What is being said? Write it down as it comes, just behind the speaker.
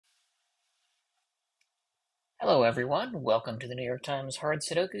Hello everyone, welcome to the New York Times Hard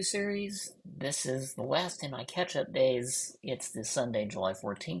Sudoku series. This is the last in my catch-up days. It's the Sunday, July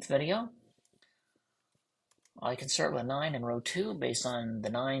 14th video. I can start with a 9 in row 2 based on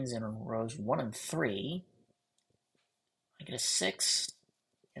the 9s in rows 1 and 3. I get a 6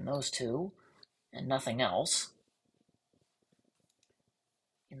 in those two and nothing else.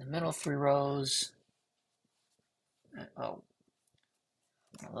 In the middle 3 rows, one of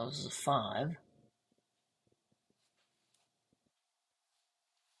those is a 5.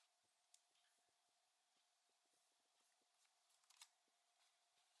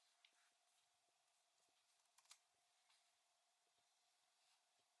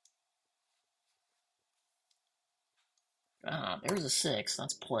 There's a 6,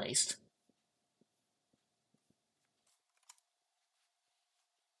 that's placed.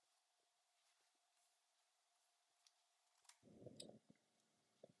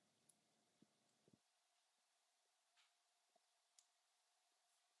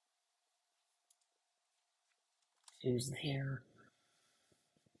 Who's here?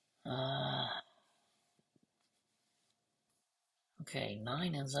 Okay,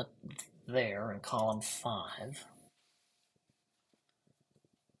 9 ends up there in column 5.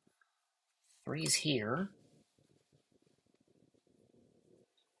 3's here.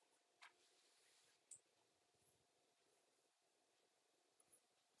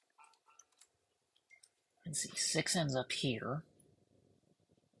 Let's see, 6 ends up here.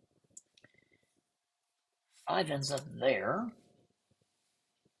 5 ends up there.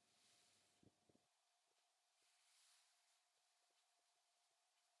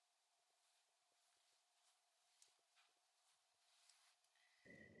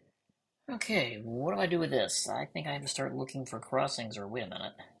 Okay, what do I do with this? I think I have to start looking for crossings, or wait a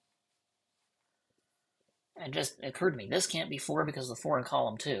minute. It just occurred to me, this can't be 4 because of the 4 in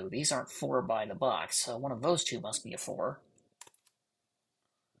column 2. These aren't 4 by the box, so one of those two must be a 4.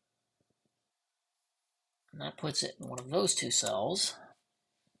 And that puts it in one of those two cells.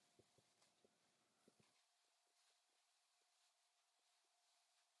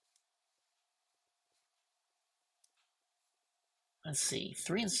 Let's see,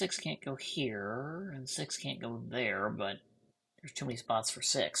 3 and 6 can't go here, and 6 can't go there, but there's too many spots for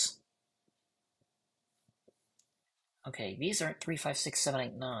 6. Okay, these aren't 3, 5, 6, 7,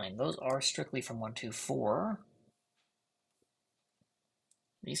 8, 9. Those are strictly from 1, 2, 4.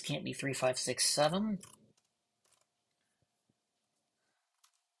 These can't be 3, 5, 6, 7.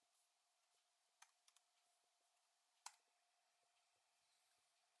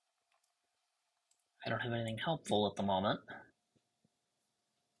 I don't have anything helpful at the moment.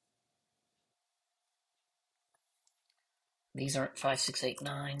 These aren't 5, 6, 8,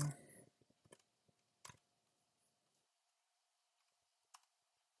 9.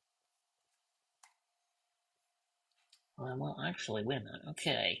 Well, actually, wait a minute.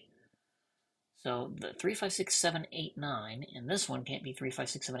 Okay. So the 3, 5, 6, 7, 8, 9, and this one can't be 3, 5,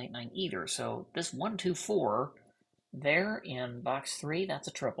 6, 7, 8, 9 either. So this 1, 2, 4 there in box 3, that's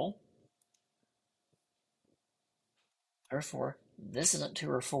a triple. Therefore, this isn't 2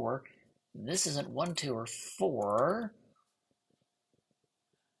 or 4. This isn't 1, 2, or 4.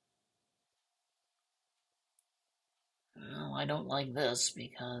 Well, I don't like this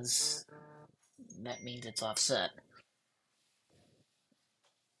because that means it's offset.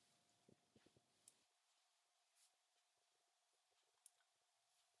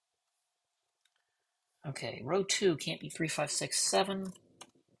 Okay, row 2 can't be 3, 5, 6, 7.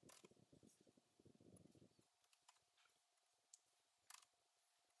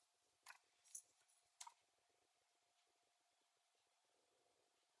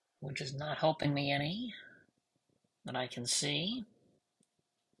 Which is not helping me any that I can see.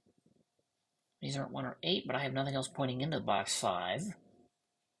 These aren't 1 or 8, but I have nothing else pointing into box 5.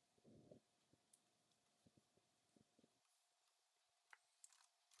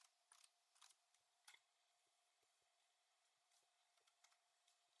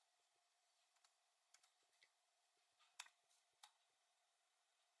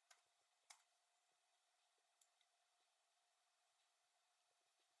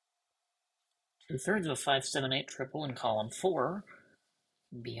 Two-thirds of a 5, 7, 8 triple in column 4.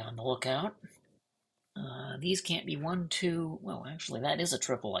 Be on the lookout. These can't be 1, 2. Well, actually, that is a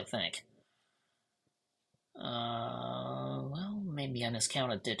triple, I think. Well, maybe I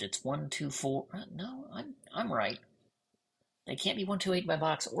miscounted digits. 1, 2, 4. No, I'm right. They can't be 1, 2, 8 by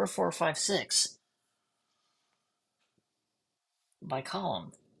box or 4, 5, 6 by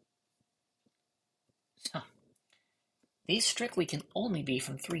column. So, these strictly can only be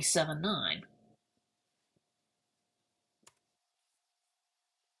from 3, 7, 9.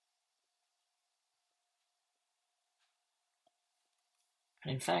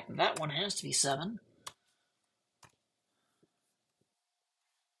 And in fact, that one has to be 7.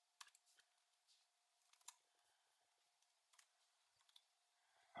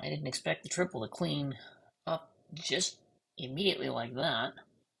 I didn't expect the triple to clean up just immediately like that,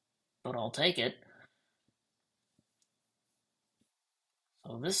 but I'll take it.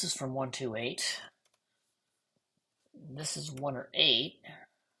 So this is from 128. This is 1 or 8.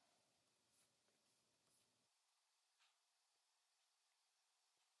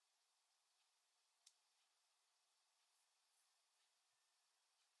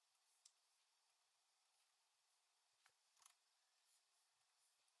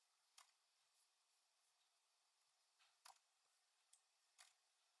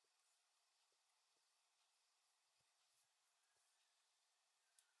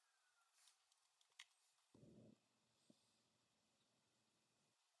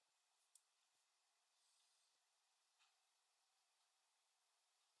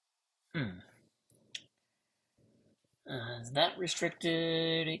 Is that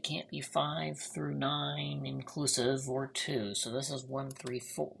restricted? It can't be 5 through 9 inclusive or 2. So this is 1, 3,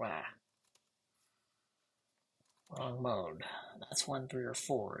 4. Wrong mode. That's 1, 3, or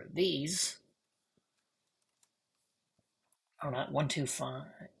 4. These are not 1, 2, 5.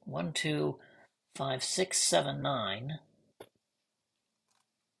 1, 2, 5, 6, 7, 9.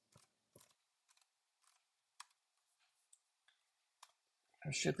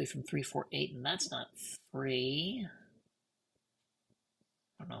 Are strictly from 3, 4, 8, and that's not 3.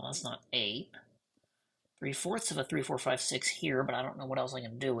 Oh no, that's not 8. 3/4 of a 3, 4, 5, 6 here, but I don't know what else I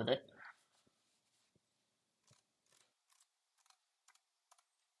can do with it.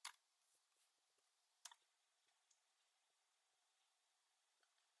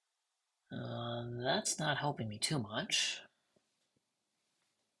 That's not helping me too much.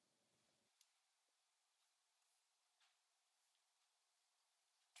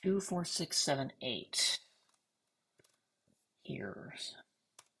 2, 4, 6, 7, 8. Here.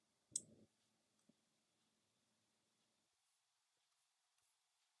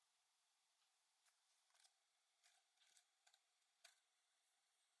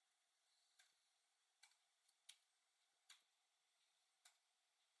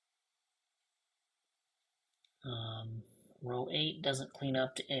 Row 8 doesn't clean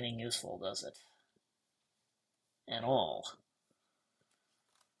up to anything useful, does it? At all.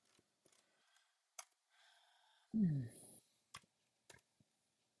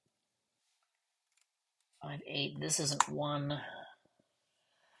 5, 8. This isn't 1.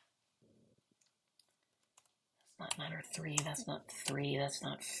 That's not 9 or 3. That's not 3. That's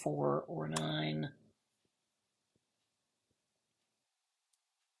not 4 or 9.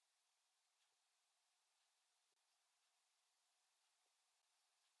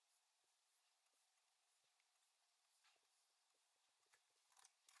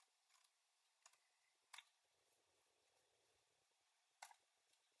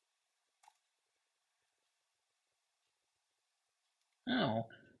 Oh,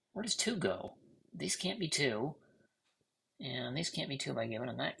 where does 2 go? These can't be 2. And these can't be 2 by given,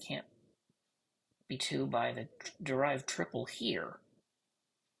 and that can't be 2 by the derived triple here.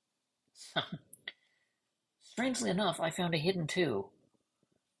 Strangely enough, I found a hidden 2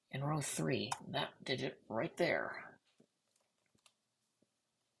 in row 3. That digit right there.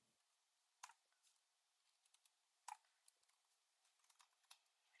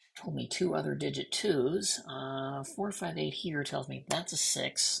 Told me 2 other digit 2s. 4, 5, 8 here tells me that's a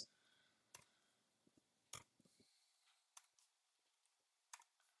 6.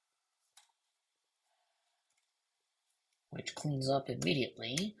 Which cleans up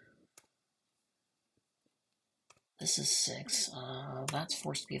immediately. This is 6. That's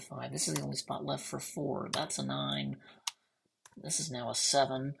forced to be a 5. This is the only spot left for 4. That's a 9. This is now a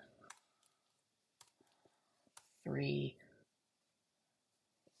 7. 3,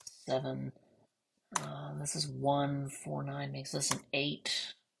 7. This is 1. 4, 9 makes this an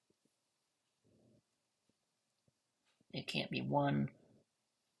 8. It can't be 1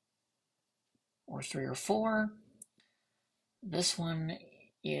 or 3 or 4. This one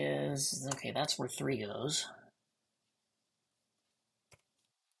is, okay, that's where 3 goes.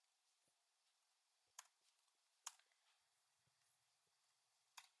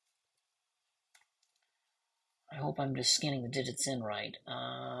 I hope I'm just scanning the digits in right.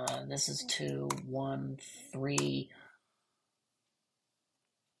 This is 2, 1, 3,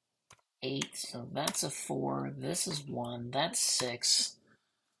 8. So that's a 4. This is 1. That's 6.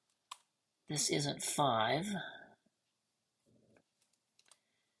 This isn't 5.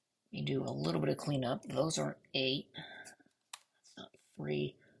 You do a little bit of cleanup. Those aren't 8. That's not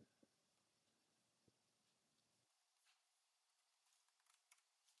 3.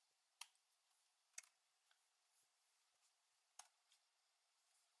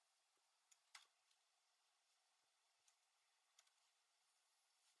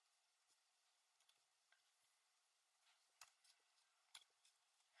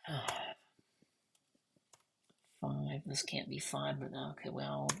 5. This can't be 5, but okay,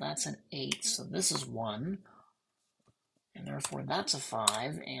 well, that's an 8, so this is 1. And therefore that's a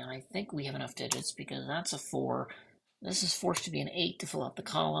 5, and I think we have enough digits because that's a 4. This is forced to be an 8 to fill out the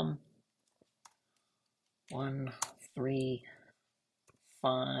column. 1, 3,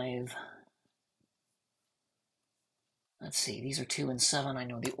 5. Let's see, these are 2 and 7. I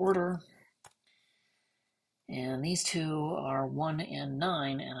know the order. And these two are 1 and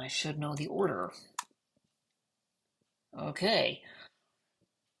 9, and I should know the order. Okay,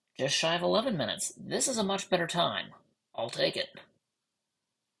 just shy of 11 minutes. This is a much better time. I'll take it.